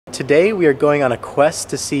Today we are going on a quest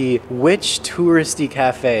to see which touristy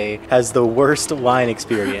cafe has the worst wine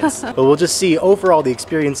experience. But we'll just see overall the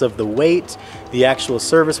experience of the wait, the actual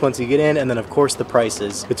service once you get in, and then of course the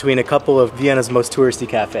prices between a couple of Vienna's most touristy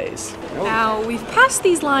cafes. Now, we've passed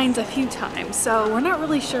these lines a few times, so we're not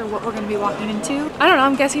really sure what we're going to be walking into. I don't know,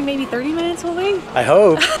 I'm guessing maybe 30 minutes we'll wait? I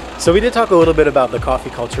hope. So we did talk a little bit about the coffee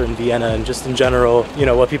culture in Vienna and just in general, you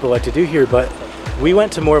know, what people like to do here, but we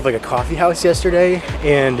went to more of like a coffee house yesterday,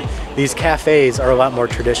 and these cafes are a lot more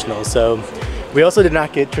traditional. So we also did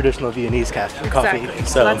not get traditional Viennese coffee.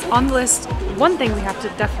 So that's on the list. One thing we have to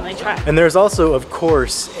definitely try. And there's also, of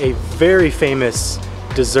course, a very famous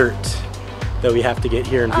dessert that we have to get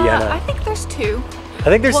here in Vienna. I think there's two. I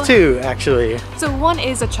think there's two, actually. So one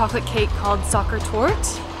is a chocolate cake called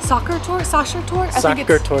Sockertorte. Sockertorte?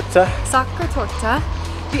 Sockertorte.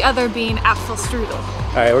 The other being Apfelstrudel.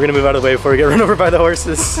 All right, we're gonna move out of the way before we get run over by the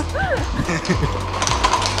horses.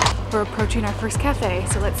 We're approaching our first cafe,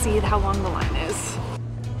 so let's see how long the line is.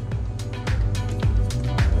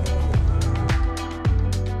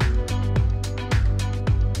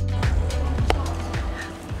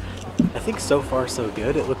 I think so far so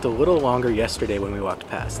good. It looked a little longer yesterday when we walked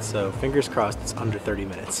past, so fingers crossed it's under 30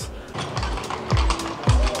 minutes.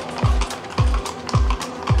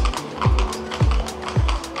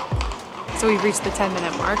 So we've reached the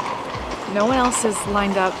 10-minute mark. No one else is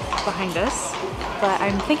lined up behind us, but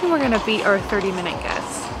I'm thinking we're gonna beat our 30-minute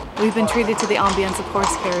guess. We've been treated to the ambience of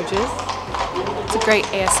horse carriages. It's a great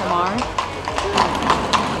ASMR.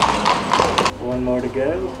 One more to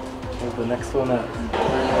go. Here's the next one up.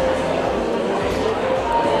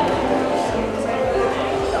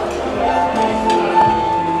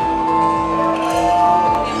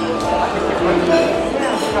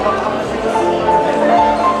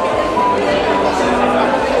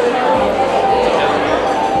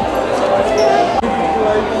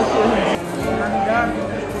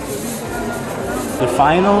 The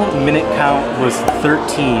final minute count was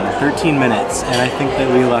 13 minutes, and I think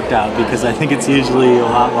that we lucked out because I think it's usually a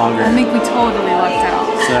lot longer. I think we totally lucked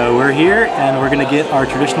out. So we're here and we're gonna get our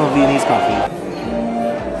traditional Viennese coffee.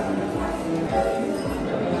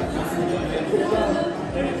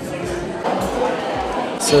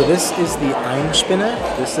 So this is the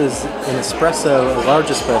Einspinne. This is an espresso, a large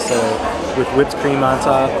espresso with whipped cream on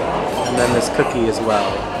top, and then this cookie as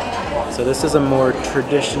well. So this is a more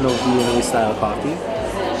traditional Viennese style coffee,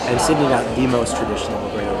 and Sydney got the most traditional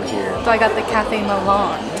right over here. So I got the Cafe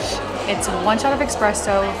Melange. It's 1 shot of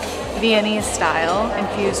espresso, Viennese style,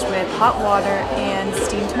 infused with hot water and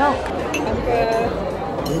steamed milk.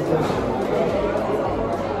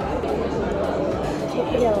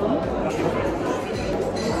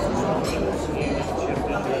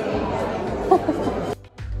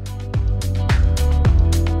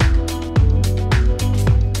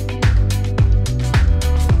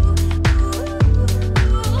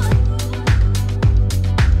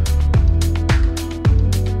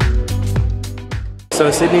 So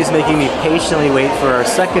Sydney's making me patiently wait for our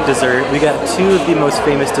second dessert. We got two of the most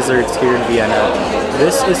famous desserts here in Vienna.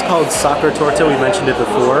 This is called Sockertorte, we mentioned it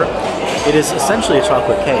before. It is essentially a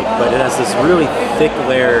chocolate cake, but it has this really thick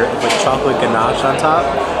layer of like chocolate ganache on top,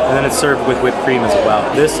 and then it's served with whipped cream as well.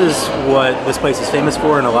 This is what this place is famous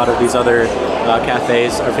for, and a lot of these other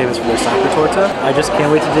cafes are famous for their Sockertorte. I just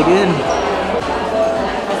can't wait to dig in.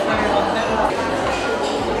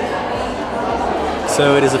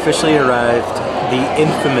 So it has officially arrived. The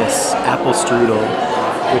infamous Apfelstrudel,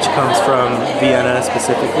 which comes from Vienna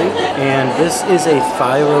specifically. And this is a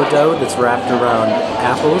phyllo dough that's wrapped around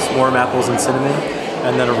apples, warm apples and cinnamon,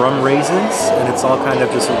 and then rum raisins, and it's all kind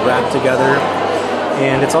of just wrapped together.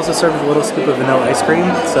 And it's also served with a little scoop of vanilla ice cream,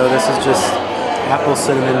 so this is just apple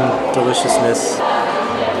cinnamon deliciousness.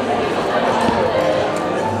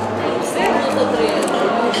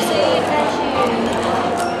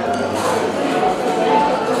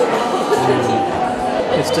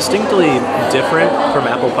 It's distinctly different from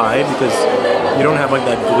apple pie because you don't have like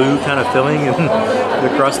that glue kind of filling, and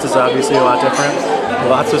the crust is obviously a lot different.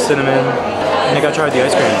 Lots of cinnamon. I think I tried the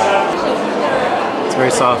ice cream. It's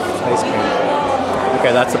very soft ice cream.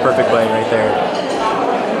 Okay, that's the perfect bite right there.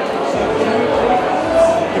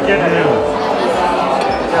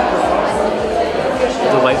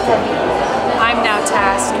 Delightful. I'm now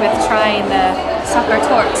tasked with trying the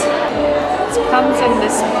Sockertorte. It comes in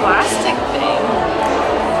this plastic thing.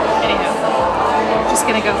 Anyhow, just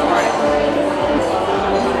gonna go for it.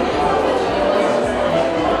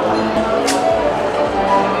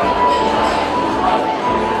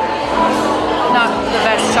 Not the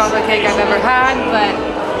best chocolate cake I've ever had, but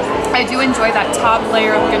I do enjoy that top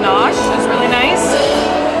layer of ganache. It's really nice.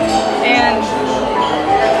 And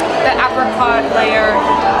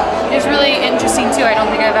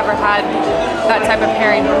never had that type of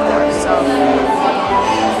pairing before, so.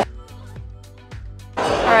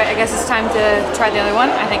 All right, I guess it's time to try the other one.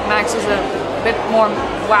 I think Max was a bit more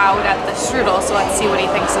wowed at the strudel, so let's see what he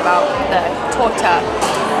thinks about the torta.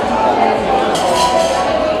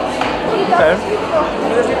 Okay.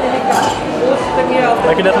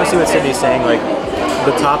 I can definitely see what Sydney's saying, like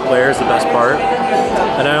the top layer is the best part,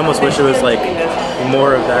 and I almost wish it was like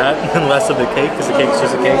more of that and less of the cake, because the cake's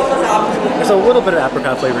just a cake. There's a little bit of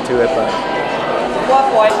apricot flavor to it, but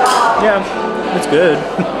yeah, it's good.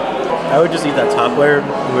 I would just eat that top layer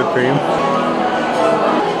with whipped cream.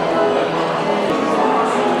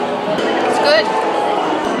 It's good.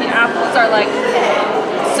 The apples are like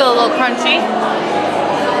still a little crunchy.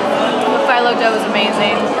 The phyllo dough is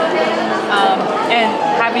amazing. And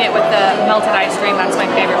having it with the melted ice cream, that's my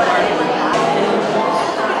favorite part.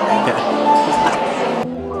 Okay.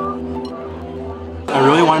 I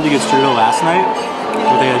really wanted to get strudel last night,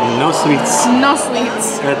 but they had no sweets. No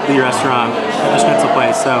sweets. At the restaurant, at the Schnitzel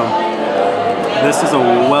place, so this is a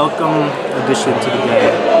welcome addition to the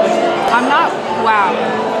day. I'm not wowed,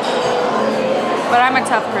 but I'm a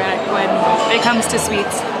tough critic when it comes to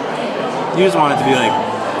sweets. You just want it to be like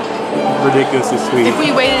ridiculously sweet. If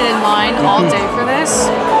we waited in line all day for this,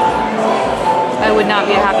 I would not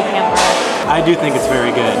be a happy camper. I do think it's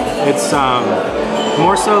very good. It's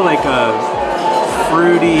more so like a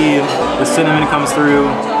fruity, the cinnamon comes through,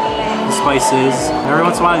 the spices. Every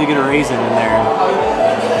once in a while you get a raisin in there.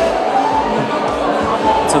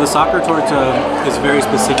 So the soccer torta is very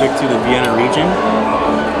specific to the Vienna region.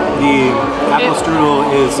 The apple strudel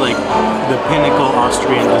is like the pinnacle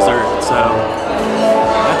Austrian dessert. So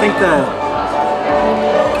I think that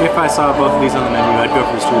if I saw both of these on the menu, I'd go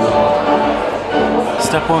for the strudel.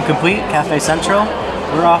 Step one complete, Cafe Central.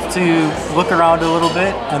 We're off to look around a little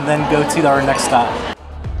bit and then go to our next stop.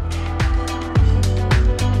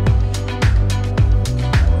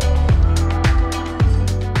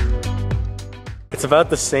 It's about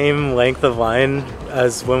the same length of line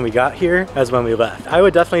as when we got here as when we left. I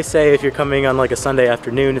would definitely say if you're coming on like a Sunday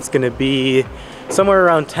afternoon, it's gonna be somewhere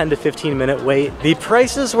around 10 to 15 minute wait. The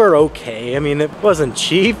prices were okay. I mean, it wasn't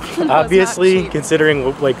cheap, obviously, cheap, considering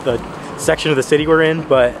like the section of the city we're in,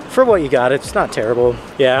 but for what you got, it's not terrible.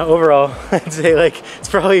 Yeah, overall, I'd say like it's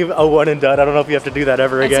probably a one and done. I don't know if you have to do that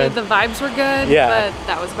ever again. So the vibes were good, yeah, but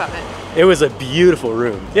that was about it. It was a beautiful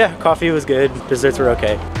room. Yeah, coffee was good, desserts were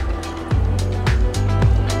okay.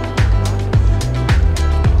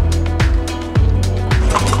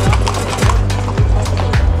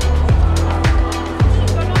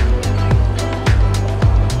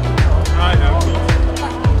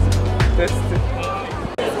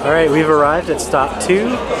 All right, we've arrived at stop 2,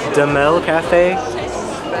 Demel Cafe,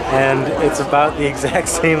 and it's about the exact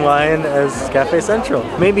same line as Cafe Central.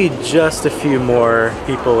 Maybe just a few more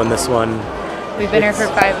people in this one. We've been here for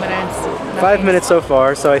 5 minutes. 5 minutes so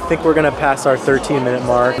far, so I think we're gonna pass our 13-minute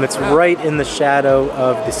mark. And it's right in the shadow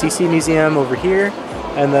of the CC Museum over here,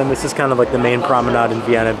 and then this is kind of like the main promenade in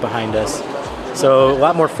Vienna behind us. So a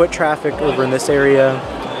lot more foot traffic over in this area.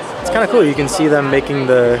 It's kind of cool, you can see them making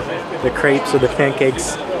the crepes or the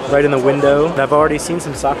pancakes right in the window. And I've already seen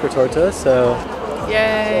some soccer torta, so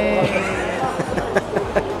yay!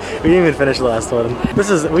 We didn't even finish the last one. This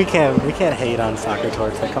is we can't hate on soccer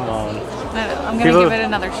torta. Come on. I'm gonna give it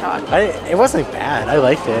another shot. It wasn't bad. I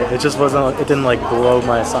liked it. It just wasn't. It didn't like blow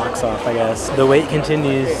my socks off, I guess. The wait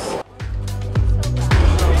continues.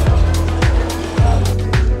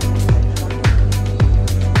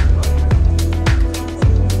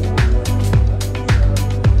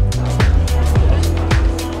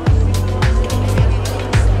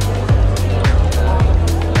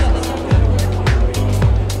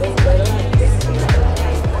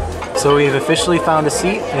 So we've officially found a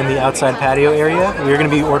seat in the outside patio area. We're gonna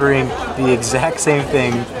be ordering the exact same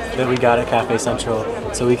thing that we got at Cafe Central,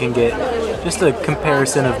 so we can get just a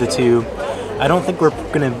comparison of the two. I don't think we're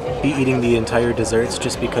gonna be eating the entire desserts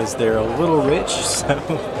just because they're a little rich, so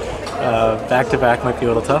back to back might be a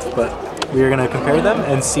little tough, but we are gonna compare them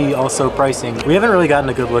and see also pricing. We haven't really gotten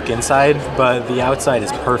a good look inside, but the outside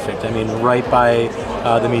is perfect. I mean, right by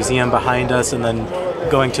the museum behind us, and then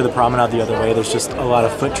going to the promenade the other way, there's just a lot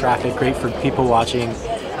of foot traffic, great for people watching.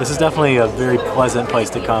 This is definitely a very pleasant place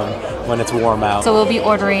to come when it's warm out. So we'll be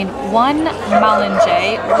ordering one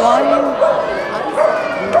Malanje,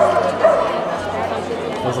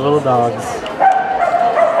 Those little dogs.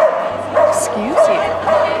 Excuse you.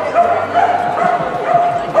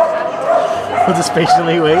 We'll just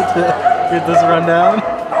patiently wait to get this rundown.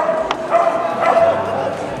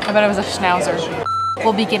 I bet it was a schnauzer.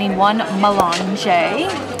 We'll be getting one Melange,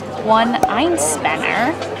 one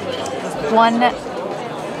Einspanner, one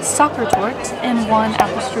soccer tort and 1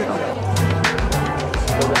 apple strudel.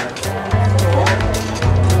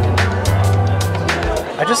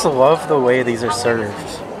 I just love the way these are served.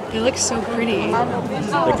 They look so pretty.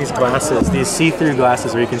 Like these glasses, these see-through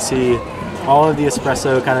glasses where you can see all of the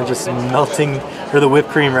espresso kind of just melting, or the whipped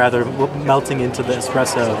cream rather, melting into the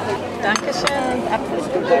espresso. Dankeschön. Apple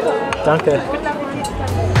strudel. Danke.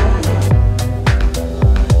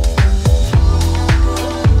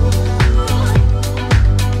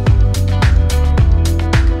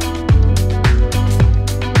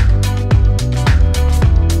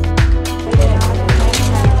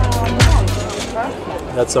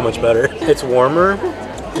 That's so much better. It's warmer,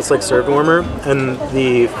 it's like served warmer, and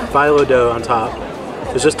the phyllo dough on top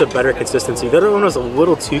is just a better consistency. The other one was a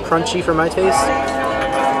little too crunchy for my taste.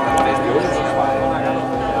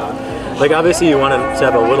 Like obviously you want it to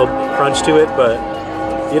have a little crunch to it, but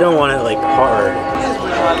you don't want it like hard.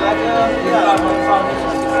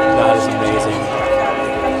 That is amazing.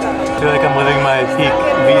 I feel like I'm living my peak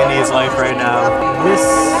Viennese life right now. This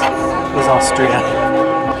is Austria.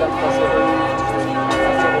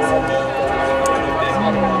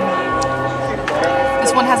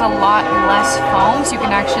 This one has a lot less foam, so you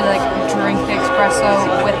can actually like drink the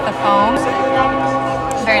espresso with the foam.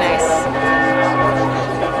 Very nice.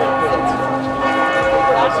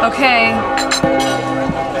 Okay.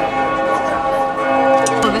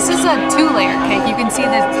 So this is a 2-layer cake. You can see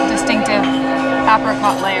the distinctive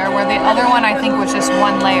apricot layer, where the other one I think was just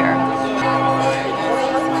 1 layer.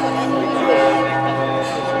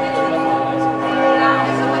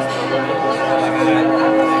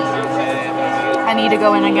 I need to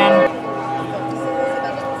go in again.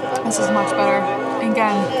 This is much better.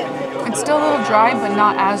 Again, it's still a little dry, but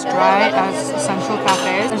not as dry as Central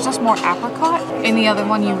Cafes. There's just more apricot. In the other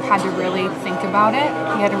one, you had to really think about it.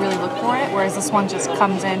 You had to really look for it, whereas this one just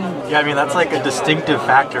comes in. Yeah, I mean, that's like a distinctive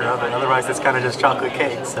factor of it. Otherwise, it's kind of just chocolate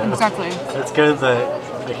cake. So Exactly. it's good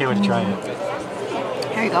that I can't wait to try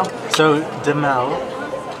it. Here you go. So, Demel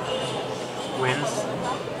wins.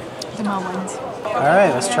 Demel wins. All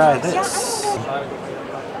right, let's try this.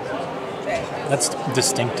 That's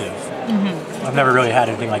distinctive. I've never really had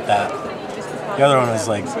anything like that. The other one was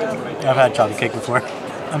like, I've had chocolate cake before.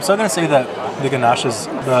 I'm still gonna say that the ganache is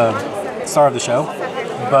the star of the show,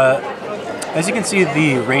 but as you can see,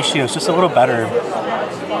 the ratio is just a little better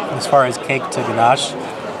as far as cake to ganache.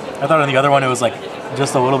 I thought on the other one it was like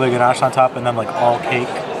just a little bit of ganache on top and then like all cake.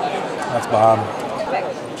 That's bomb.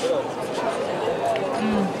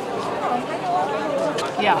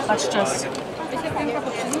 Yeah, that's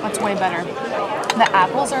way better. The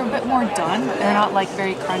apples are a bit more done. They're not like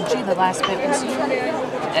very crunchy. The last bit was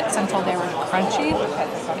at Central, they were crunchy.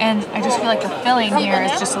 And I just feel like the filling here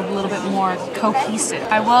is just a little bit more cohesive.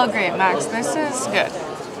 I will agree, Max, this is good.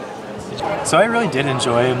 So I really did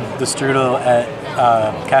enjoy the strudel at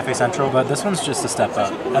Cafe Central, but this one's just a step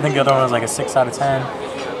up. I think the other one was like a 6 out of 10.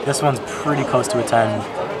 This one's pretty close to a 10.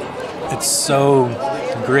 It's so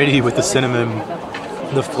gritty with the cinnamon.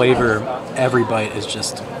 The flavor, every bite is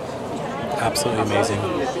just absolutely amazing.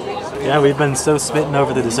 Yeah, we've been so smitten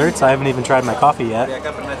over the desserts, I haven't even tried my coffee yet,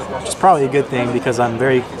 which is probably a good thing because I'm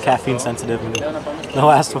very caffeine sensitive, and the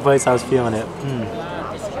last place I was feeling it.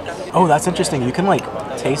 Oh, that's interesting. You can like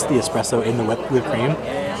taste the espresso in the whipped cream,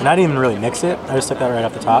 and I didn't even really mix it. I just took that right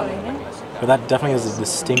off the top. But that definitely has a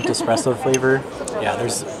distinct espresso flavor. Yeah,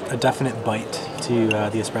 there's a definite bite to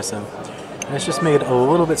the espresso. And it's just made a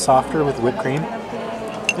little bit softer with whipped cream.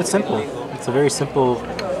 It's simple. It's a very simple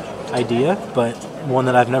idea, but one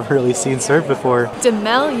that I've never really seen served before.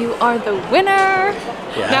 Demel, you are the winner!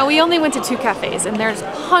 Yeah. Now, we only went to 2 cafes, and there's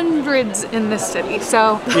hundreds in this city,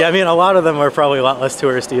 so... Yeah, I mean, a lot of them are probably a lot less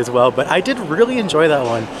touristy as well, but I did really enjoy that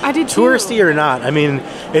one. I did too. Touristy or not, I mean,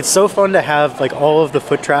 it's so fun to have like all of the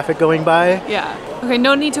foot traffic going by. Yeah. Okay,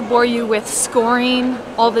 no need to bore you with scoring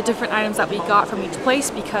all the different items that we got from each place,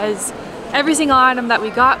 because every single item that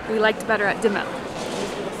we got, we liked better at Demel.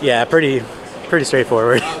 Yeah, pretty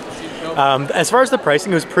straightforward. As far as the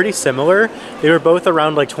pricing, it was pretty similar. They were both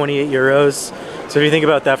around like 28 euros. So if you think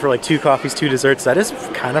about that for like 2 coffees, 2 desserts, that is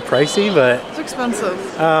kind of pricey, but... It's expensive.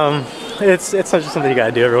 It's just something you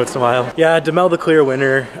gotta do every once in a while. Yeah, Demel the clear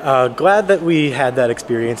winner. Glad that we had that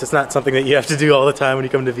experience. It's not something that you have to do all the time when you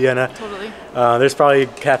come to Vienna. Totally. There's probably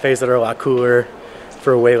cafes that are a lot cooler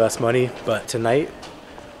for way less money, but tonight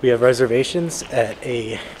we have reservations at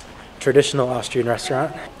a traditional Austrian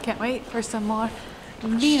restaurant. Can't wait for some more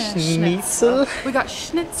Wiener Schnitzel. We got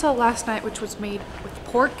Schnitzel last night, which was made with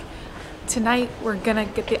pork. Tonight we're gonna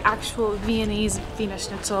get the actual Viennese Wiener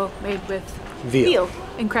Schnitzel made with veal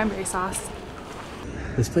and cranberry sauce.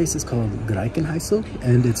 This place is called Greichenheisel,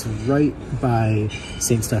 and it's right by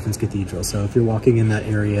St. Stephen's Cathedral. So if you're walking in that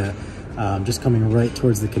area, just coming right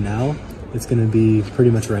towards the canal, it's going to be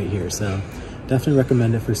pretty much right here. So definitely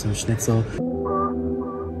recommend it for some schnitzel.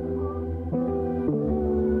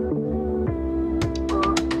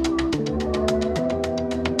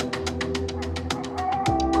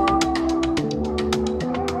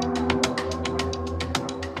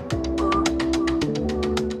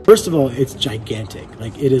 First of all, it's gigantic.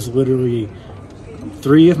 Like, it is literally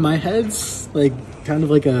 3 of my heads, like kind of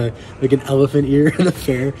like an elephant ear in a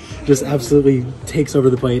fair. Just absolutely takes over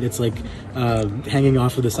the plate. It's like hanging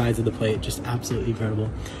off of the sides of the plate. Just absolutely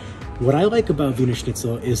incredible. What I like about Wiener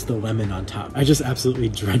Schnitzel is the lemon on top. I just absolutely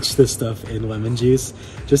drench this stuff in lemon juice.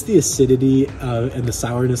 Just the acidity and the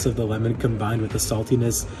sourness of the lemon combined with the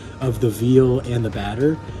saltiness of the veal and the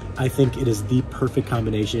batter. I think it is the perfect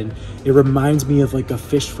combination. It reminds me of like a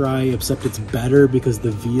fish fry, except it's better because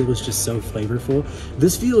the veal is just so flavorful.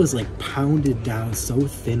 This veal is like pounded down so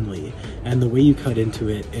thinly, and the way you cut into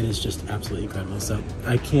it, it is just absolutely incredible. So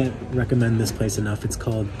I can't recommend this place enough. It's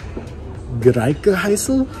called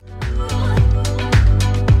Greichenheisel.